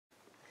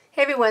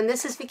Hey everyone,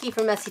 this is Vicki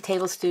from Messy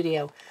Table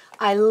Studio.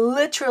 I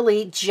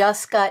literally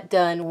just got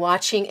done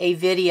watching a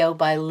video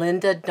by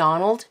Linda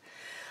Donald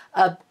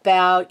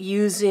about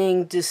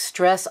using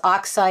Distress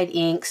Oxide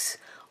inks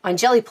on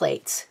jelly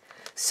plates.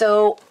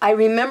 So I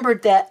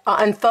remembered that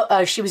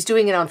she was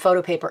doing it on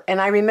photo paper,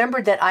 and I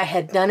remembered that I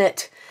had done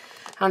it,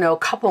 I don't know, a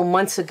couple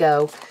months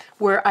ago,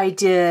 where I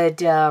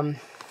did, I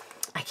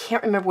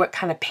can't remember what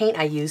kind of paint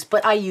I used,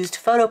 but I used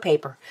photo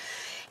paper.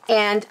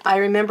 And I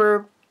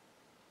remember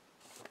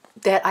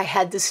that I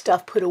had this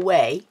stuff put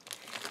away,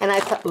 and I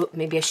thought, oh,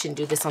 maybe I shouldn't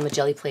do this on the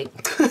jelly plate.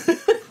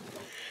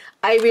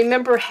 I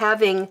remember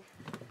having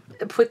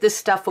put this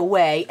stuff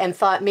away and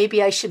thought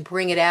maybe I should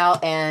bring it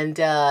out and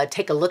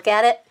take a look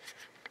at it.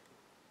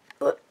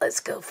 Let's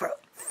go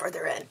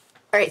further in.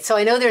 All right, so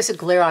I know there's a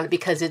glare on it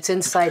because it's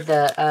inside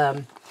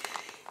the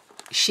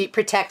sheet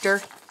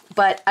protector,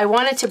 but I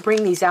wanted to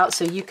bring these out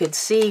so you could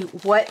see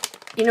what,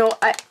 you know,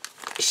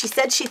 she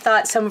said she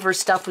thought some of her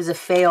stuff was a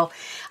fail.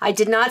 I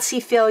did not see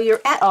failure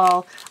at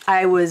all.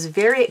 I was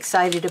very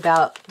excited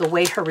about the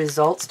way her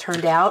results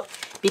turned out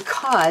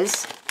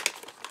because,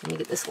 let me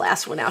get this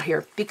last one out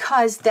here,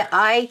 because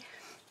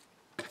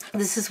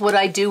this is what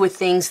I do with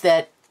things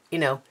that, you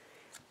know,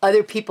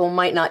 other people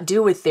might not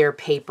do with their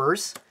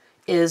papers,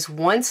 is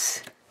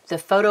once the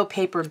photo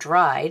paper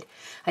dried,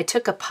 I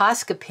took a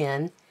Posca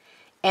pen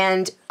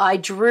and I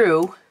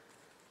drew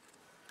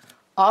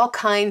all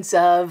kinds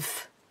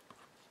of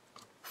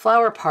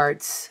flower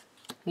parts,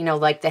 you know,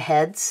 like the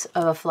heads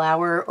of a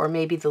flower or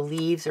maybe the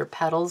leaves or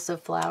petals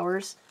of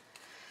flowers.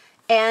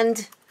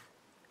 And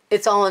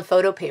it's all in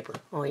photo paper.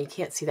 Oh, you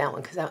can't see that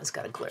one because that one's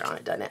got a glare on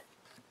it, doesn't it?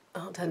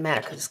 Oh, it doesn't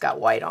matter because it's got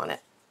white on it.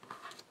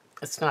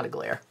 It's not a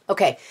glare.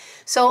 Okay,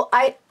 so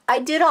I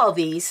did all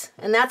these,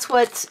 and that's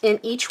what's in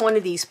each one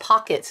of these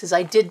pockets, is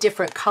I did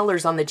different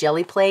colors on the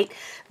jelly plate.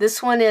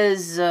 This one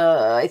is,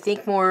 I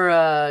think,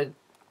 more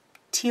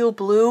teal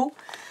blue.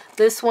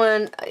 This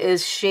one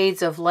is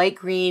shades of light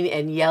green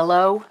and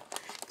yellow.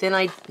 Then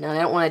I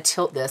don't want to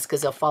tilt this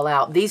because they'll fall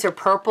out. These are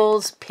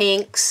purples,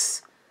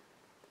 pinks,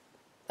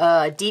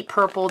 deep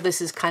purple. This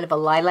is kind of a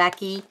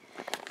lilac-y,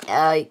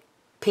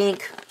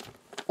 pink,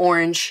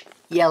 orange,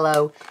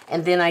 yellow.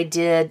 And then I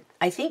did,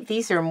 I think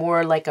these are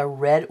more like a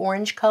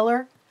red-orange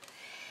color.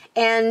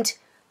 And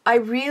I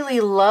really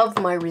love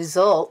my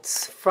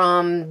results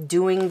from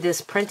doing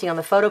this printing on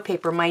the photo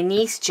paper. My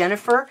niece,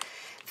 Jennifer,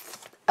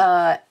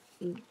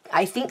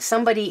 I think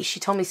she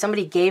told me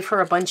somebody gave her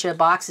a bunch of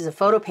boxes of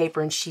photo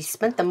paper and she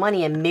spent the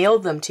money and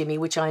mailed them to me,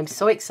 which I'm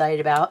so excited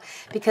about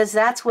because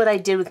that's what I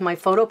did with my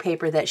photo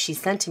paper that she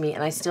sent to me,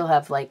 and I still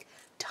have like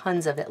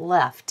tons of it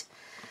left.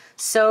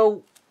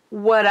 So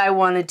what I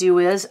want to do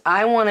is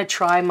I want to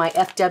try my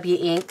FW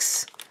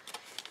inks.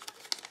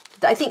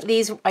 I think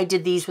I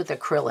did these with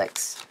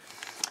acrylics,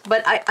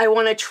 but I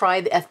want to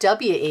try the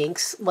FW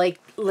inks like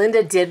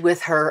Linda did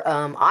with her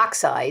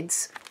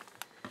oxides,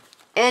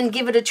 and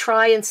give it a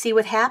try and see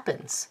what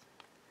happens.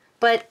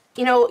 But,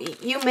 you know,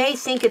 you may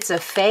think it's a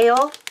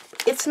fail.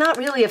 It's not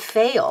really a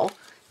fail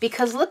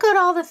because look at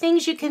all the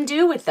things you can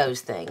do with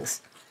those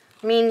things.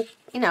 I mean,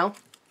 you know,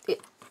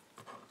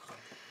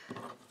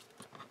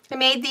 I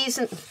made these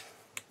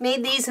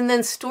and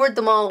then stored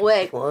them all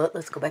away. Well,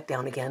 let's go back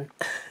down again.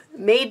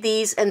 Made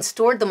these and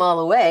stored them all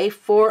away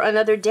for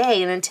another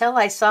day, and until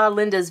I saw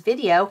Linda's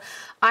video,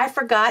 I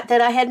forgot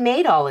that I had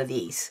made all of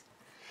these.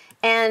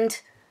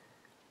 And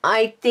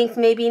I think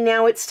maybe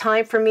now it's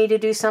time for me to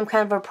do some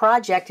kind of a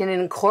project and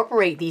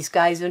incorporate these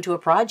guys into a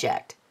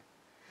project.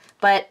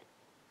 But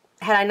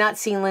had I not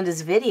seen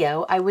Linda's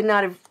video, I would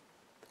not have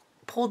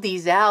pulled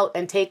these out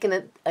and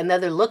taken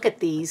another look at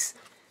these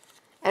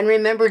and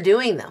remember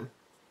doing them.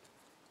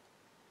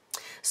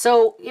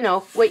 So, you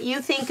know, what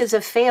you think is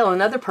a fail,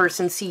 another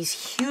person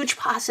sees huge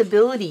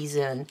possibilities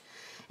in.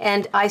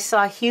 And I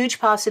saw huge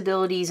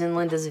possibilities in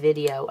Linda's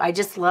video. I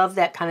just love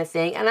that kind of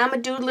thing. And I'm a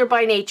doodler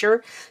by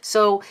nature,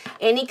 so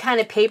any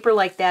kind of paper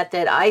like that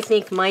I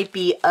think might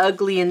be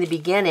ugly in the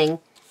beginning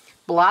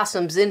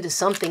blossoms into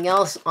something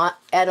else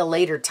at a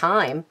later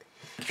time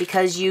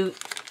because you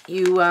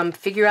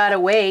figure out a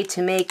way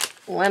to make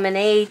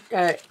lemonade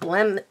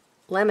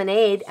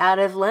out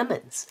of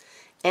lemons.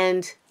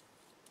 And,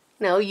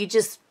 you know, you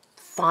just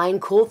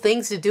find cool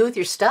things to do with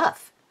your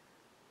stuff.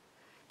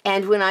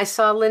 And when I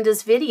saw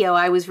Linda's video,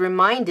 I was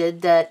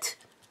reminded that,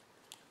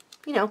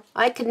 you know,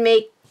 I could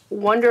make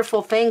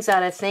wonderful things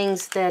out of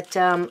things that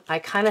I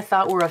kind of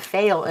thought were a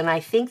fail. And I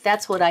think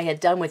that's what I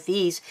had done with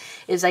these,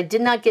 is I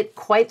did not get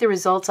quite the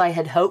results I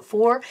had hoped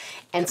for.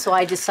 And so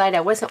I decided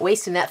I wasn't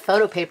wasting that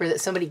photo paper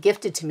that somebody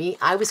gifted to me.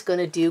 I was going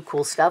to do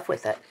cool stuff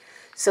with it.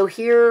 So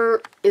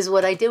here is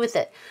what I did with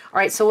it. All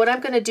right, so what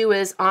I'm going to do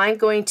is I'm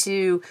going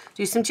to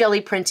do some jelly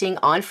printing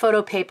on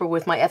photo paper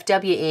with my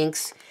FW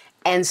inks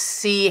and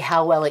see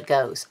how well it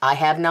goes. I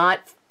have not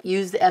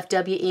used the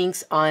FW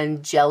inks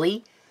on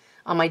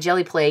my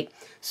jelly plate,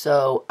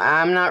 so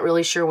I'm not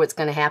really sure what's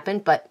going to happen,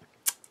 but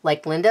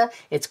like Linda,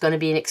 it's going to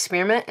be an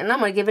experiment, and I'm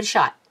going to give it a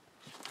shot.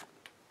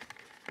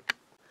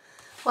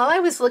 While I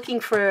was looking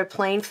for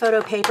plain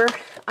photo paper,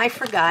 I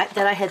forgot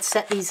that I had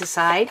set these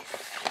aside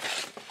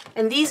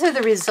And these are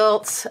the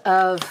results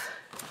of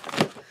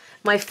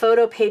my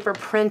photo paper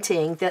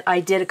printing that I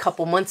did a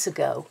couple months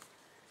ago.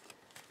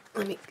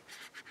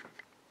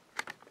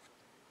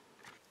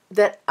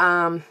 That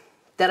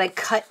I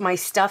cut my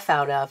stuff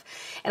out of.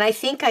 And I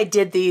think I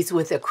did these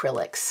with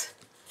acrylics,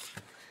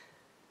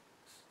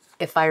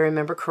 if I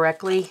remember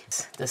correctly.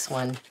 This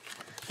one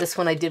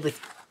I did with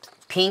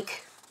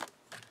pink.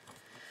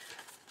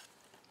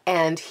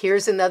 And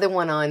here's another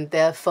one on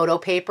the photo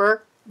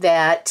paper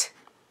that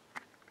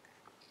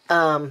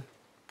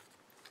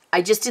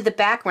I just did the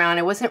background.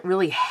 I wasn't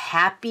really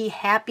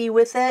happy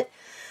with it.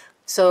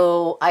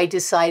 So I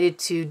decided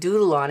to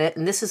doodle on it,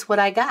 and this is what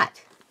I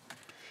got.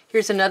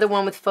 Here's another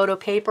one with photo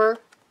paper.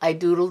 I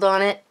doodled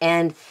on it,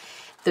 and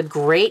the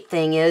great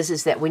thing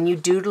is that when you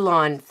doodle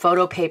on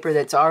photo paper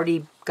that's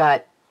already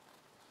got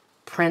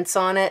prints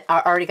on it,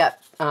 already got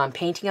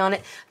painting on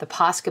it, the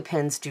Posca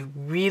pens do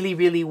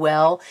really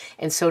well,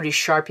 and so do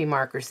Sharpie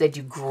markers. They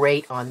do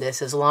great on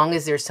this as long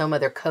as there's some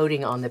other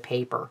coating on the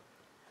paper.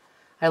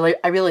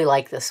 I really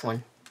like this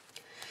one.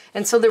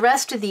 And so the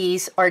rest of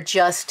these are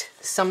just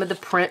some of the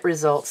print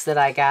results that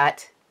I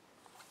got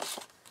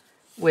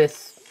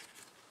with,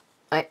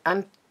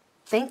 I'm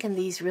thinking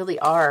these really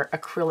are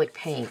acrylic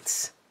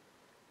paints.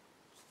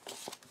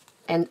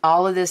 And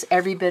all of this,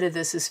 every bit of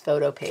this is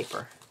photo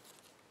paper.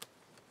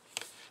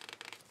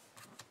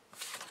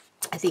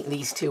 I think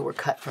these two were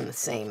cut from the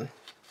same.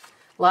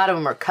 A lot of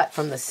them are cut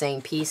from the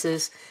same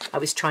pieces. I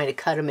was trying to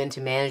cut them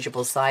into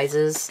manageable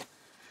sizes.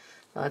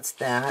 That's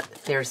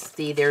that. There's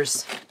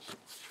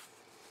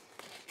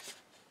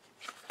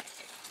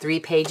 3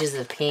 pages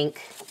of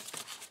pink.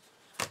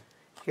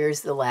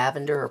 Here's the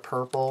lavender or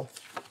purple,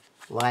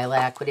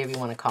 lilac, whatever you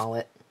want to call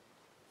it.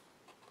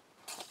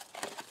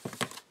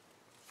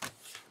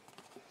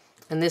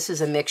 And this is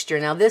a mixture.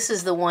 Now this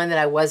is the one that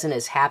I wasn't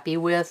as happy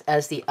with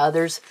as the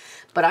others,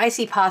 but I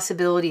see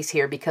possibilities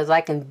here because I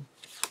can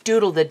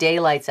doodle the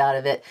daylights out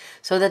of it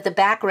so that the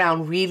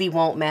background really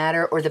won't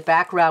matter, or the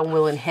background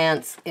will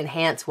enhance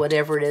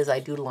whatever it is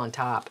I doodle on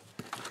top.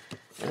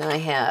 And then I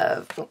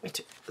have,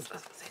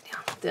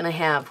 then I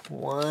have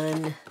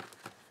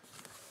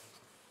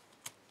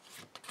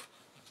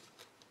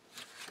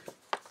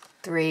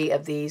 3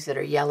 of these that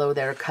are yellow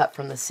that are cut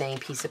from the same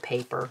piece of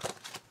paper.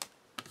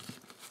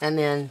 And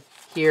then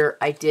here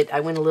I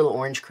went a little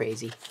orange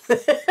crazy.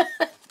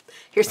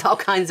 Here's all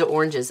kinds of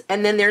oranges.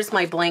 And then there's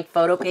my blank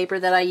photo paper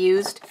that I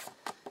used.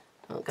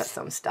 Oh, got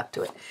something stuck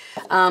to it.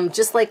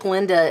 Just like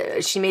Linda,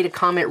 she made a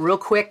comment real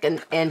quick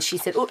and she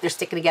said, oh, they're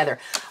sticking together.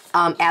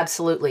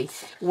 Absolutely.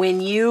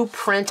 When you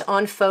print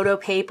on photo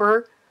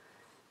paper,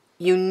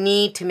 you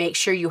need to make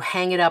sure you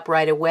hang it up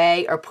right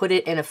away or put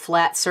it in a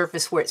flat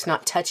surface where it's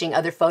not touching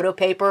other photo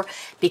paper,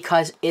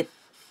 because it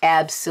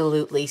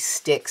absolutely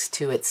sticks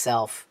to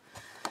itself.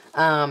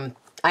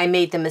 I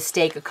made the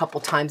mistake a couple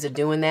times of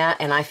doing that,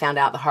 and I found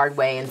out the hard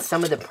way, and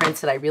some of the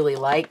prints that I really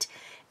liked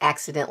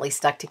accidentally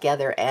stuck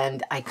together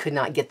and I could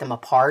not get them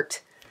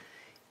apart.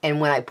 And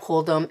when I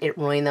pulled them, it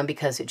ruined them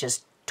because it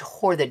just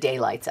tore the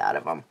daylights out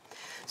of them.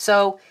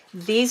 So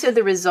these are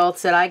the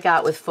results that I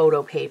got with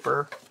photo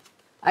paper.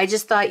 I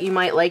just thought you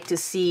might like to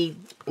see,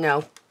 you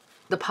know,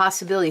 the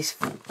possibilities.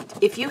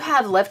 If you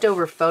have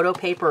leftover photo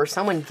paper or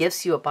someone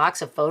gifts you a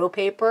box of photo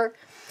paper,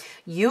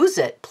 use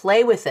it,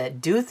 play with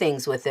it, do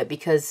things with it,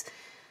 because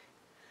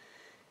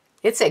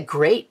it's a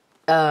great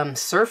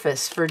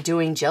surface for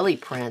doing jelly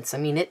prints. I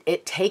mean,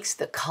 it takes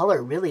the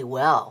color really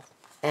well.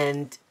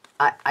 And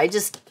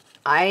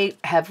I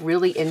have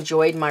really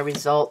enjoyed my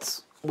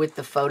results with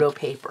the photo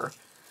paper.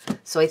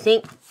 So I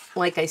think,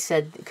 like I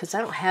said, because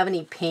I don't have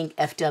any pink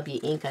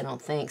FW ink, I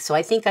don't think. So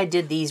I think I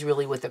did these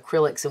really with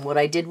acrylics. And what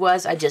I did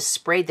was I just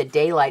sprayed the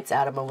daylights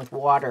out of them with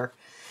water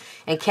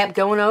and kept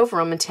going over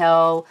them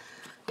until,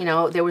 you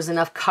know, there was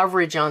enough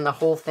coverage on the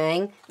whole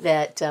thing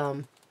that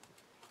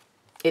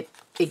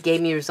it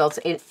gave me results.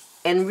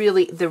 And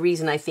really, the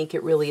reason I think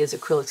it really is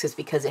acrylics is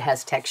because it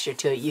has texture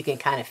to it. You can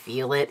kind of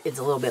feel it. It's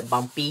a little bit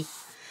bumpy.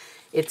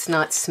 It's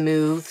not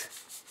smooth.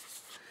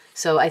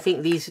 So I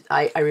think these,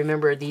 I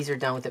remember these are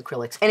done with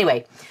acrylics.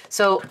 Anyway,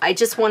 so I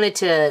just wanted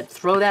to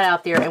throw that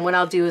out there. And what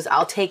I'll do is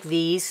I'll take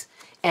these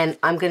and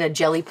I'm going to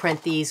jelly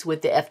print these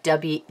with the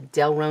FW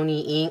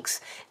Delroni inks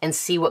and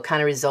see what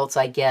kind of results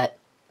I get.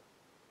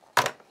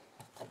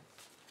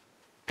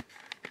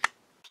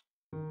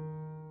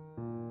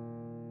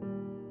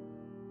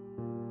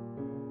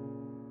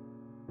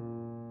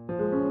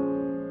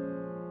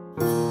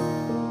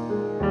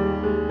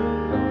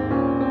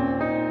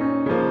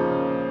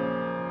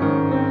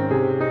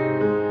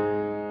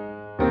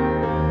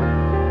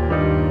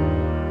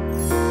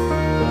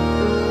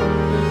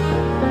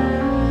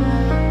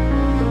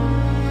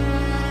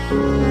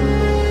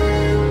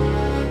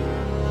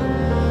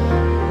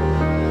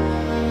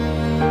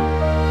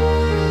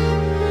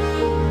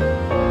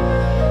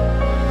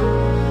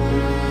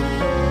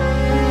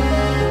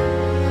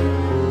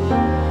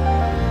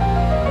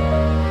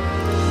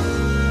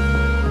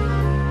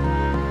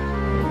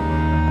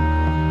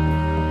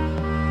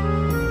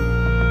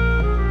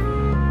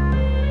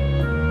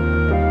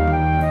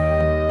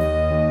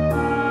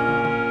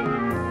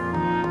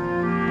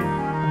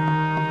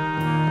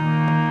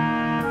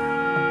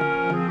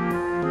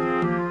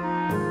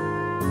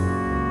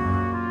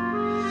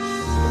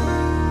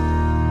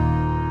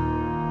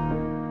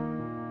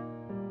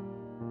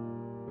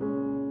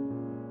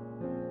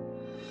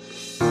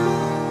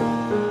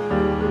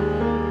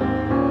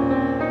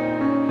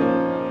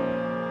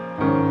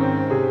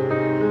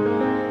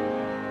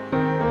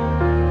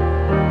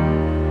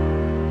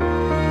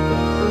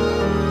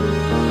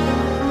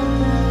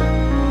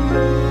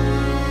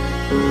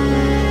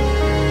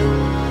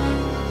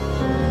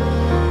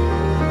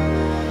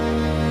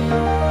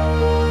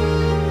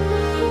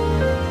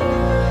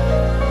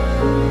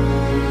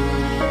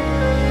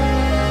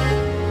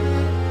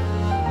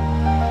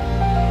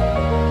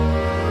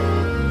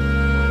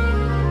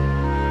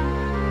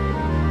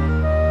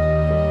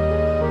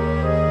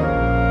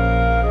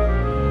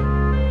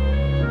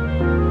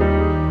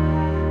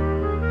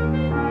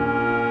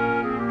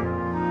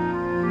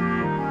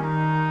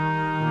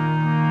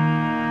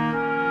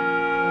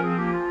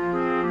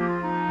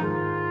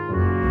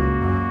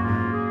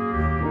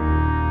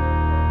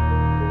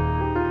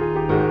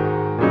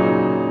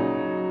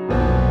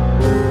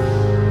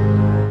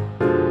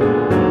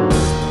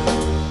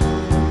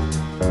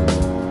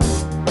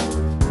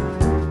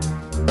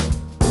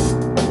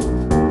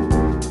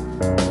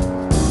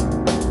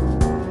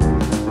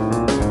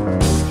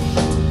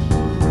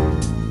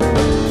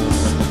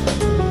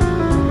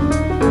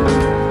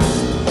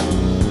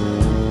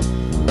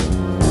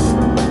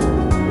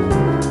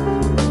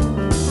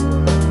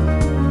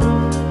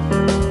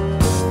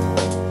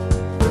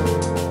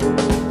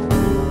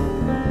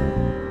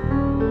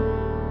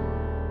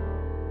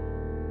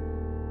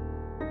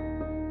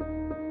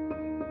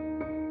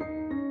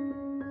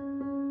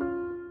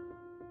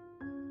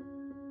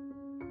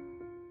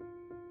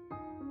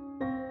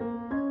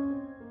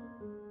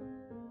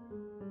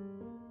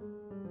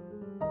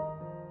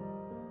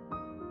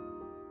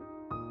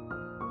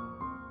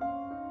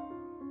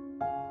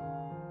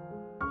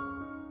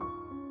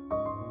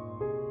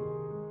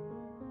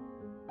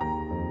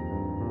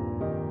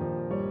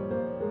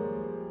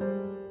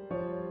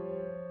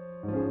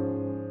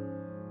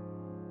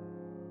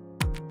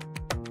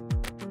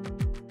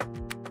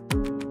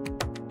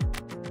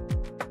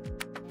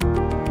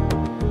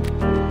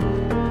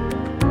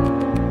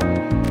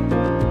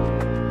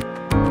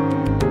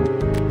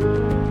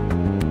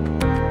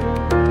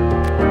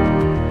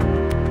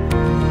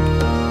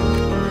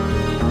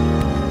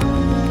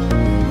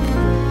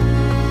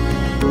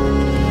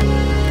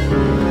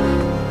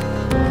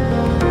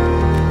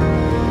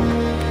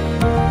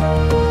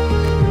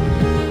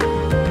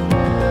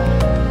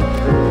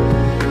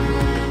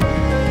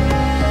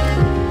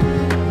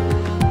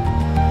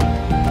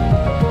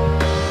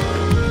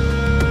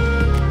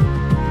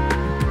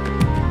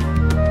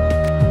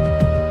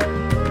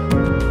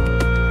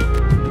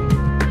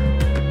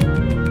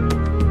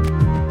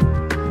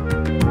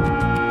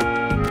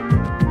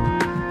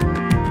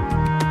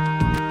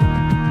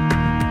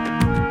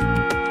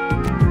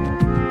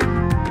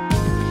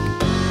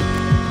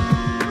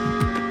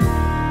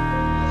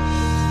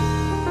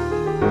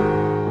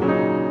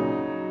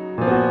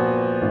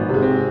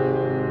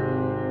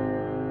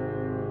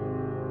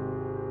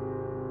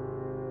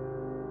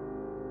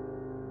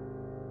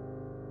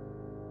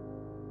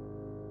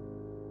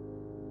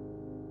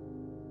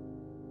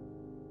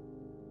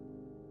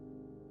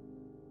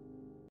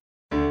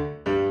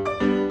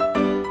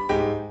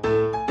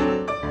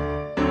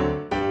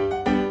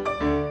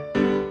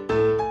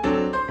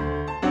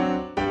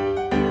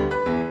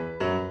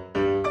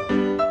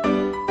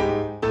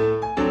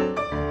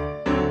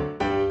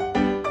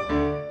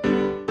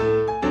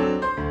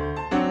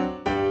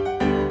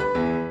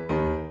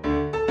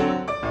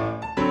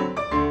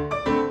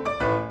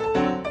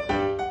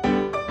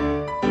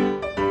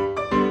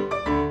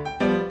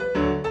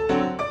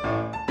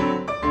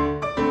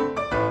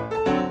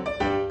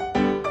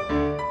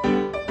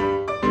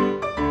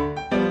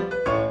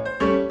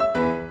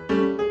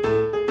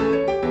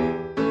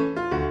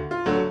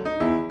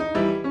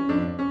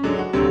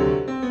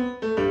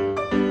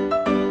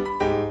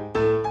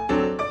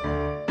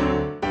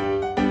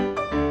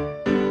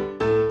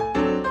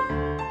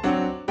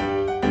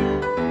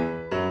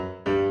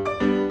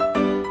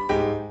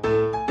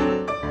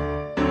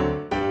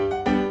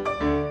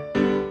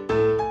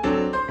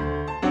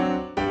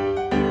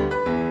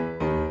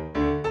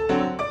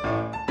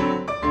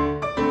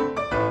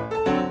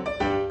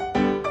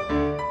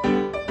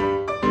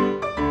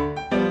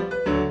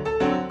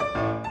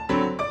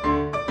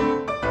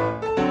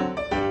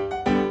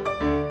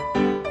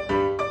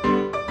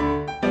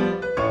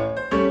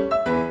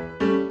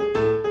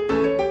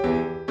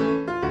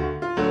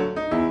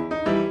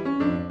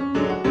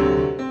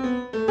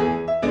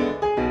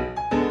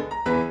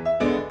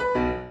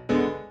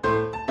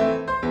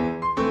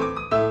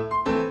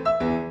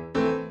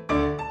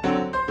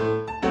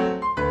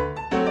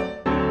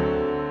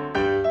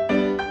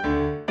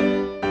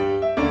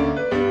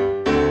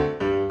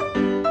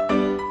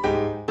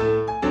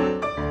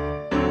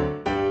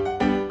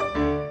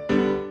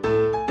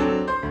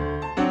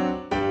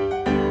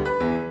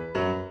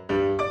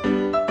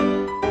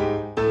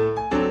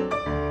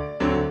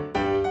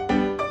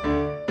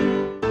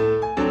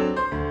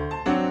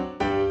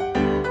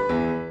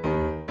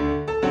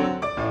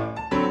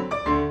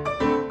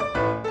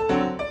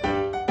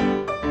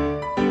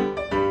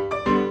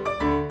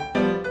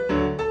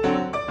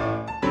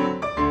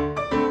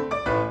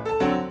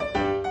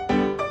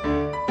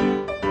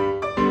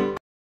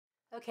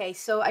 Okay,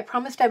 so I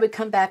promised I would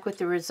come back with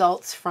the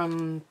results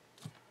from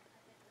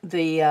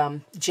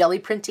the jelly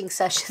printing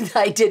session that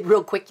I did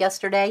real quick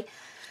yesterday.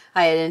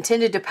 I had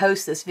intended to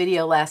post this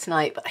video last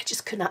night, but I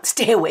just could not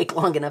stay awake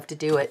long enough to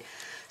do it.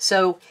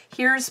 So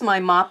here's my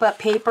mop-up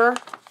paper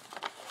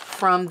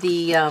from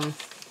the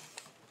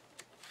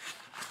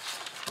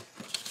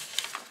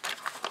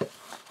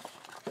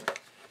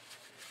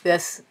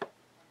this.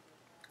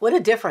 What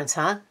a difference,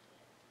 huh?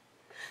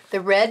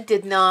 The red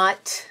did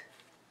not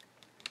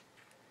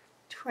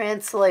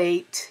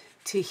translate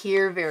to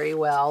here very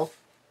well.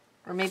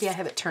 Or maybe I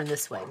have it turned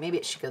this way. Maybe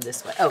it should go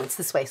this way. Oh, it's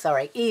this way,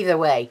 sorry. Either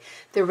way,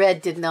 the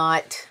red did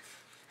not,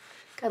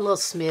 got a little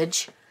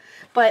smidge.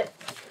 But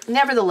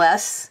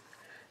nevertheless,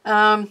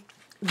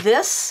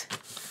 this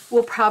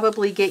will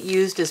probably get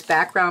used as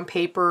background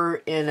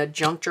paper in a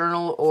junk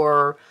journal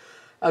or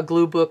a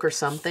glue book or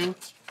something.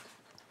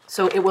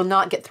 So it will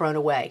not get thrown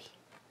away.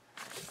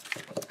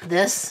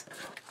 This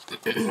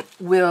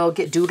will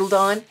get doodled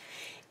on,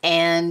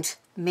 and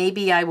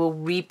maybe I will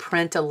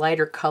reprint a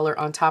lighter color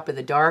on top of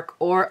the dark,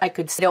 or I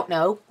could, I don't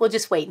know, we'll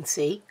just wait and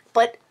see.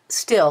 But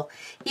still,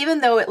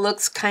 even though it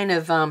looks kind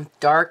of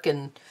dark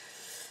and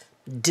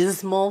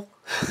dismal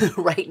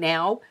right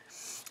now,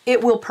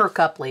 it will perk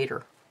up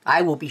later.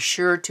 I will be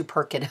sure to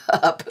perk it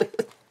up.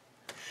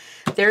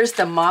 There's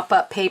the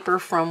mop-up paper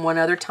from one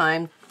other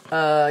time.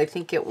 I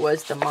think it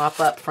was the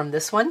mop-up from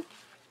this one.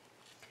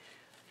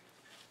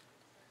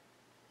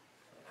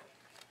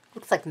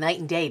 Looks like night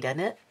and day, doesn't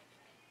it?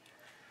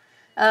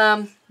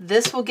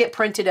 This will get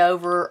printed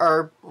over,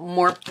 or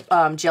more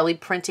jelly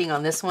printing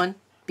on this one,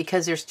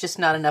 because there's just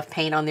not enough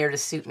paint on there to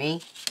suit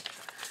me.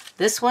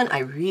 This one, I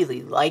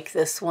really like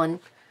this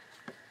one.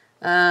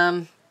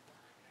 I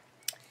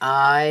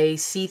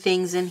see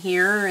things in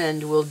here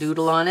and will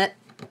doodle on it.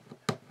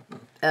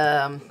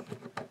 There's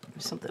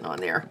something on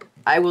there.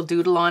 I will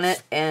doodle on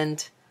it,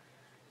 and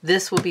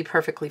this will be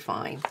perfectly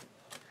fine.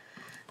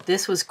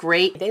 This was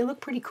great. They look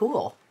pretty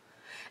cool.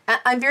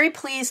 I'm very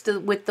pleased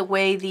with the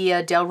way the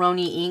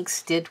Delroni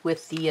inks did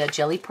with the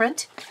jelly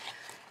print.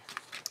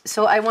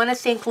 So I want to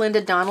thank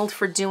Linda Donald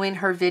for doing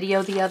her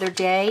video the other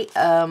day,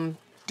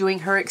 doing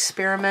her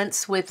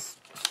experiments with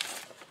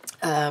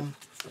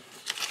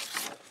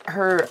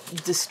her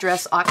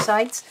distress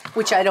oxides,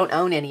 which I don't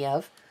own any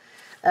of.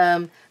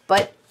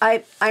 But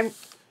I'm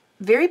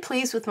very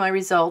pleased with my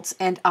results,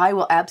 and I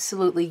will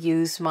absolutely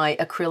use my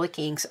acrylic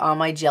inks on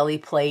my jelly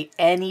plate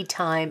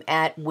anytime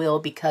at will,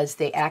 because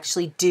they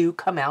actually do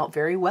come out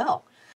very well.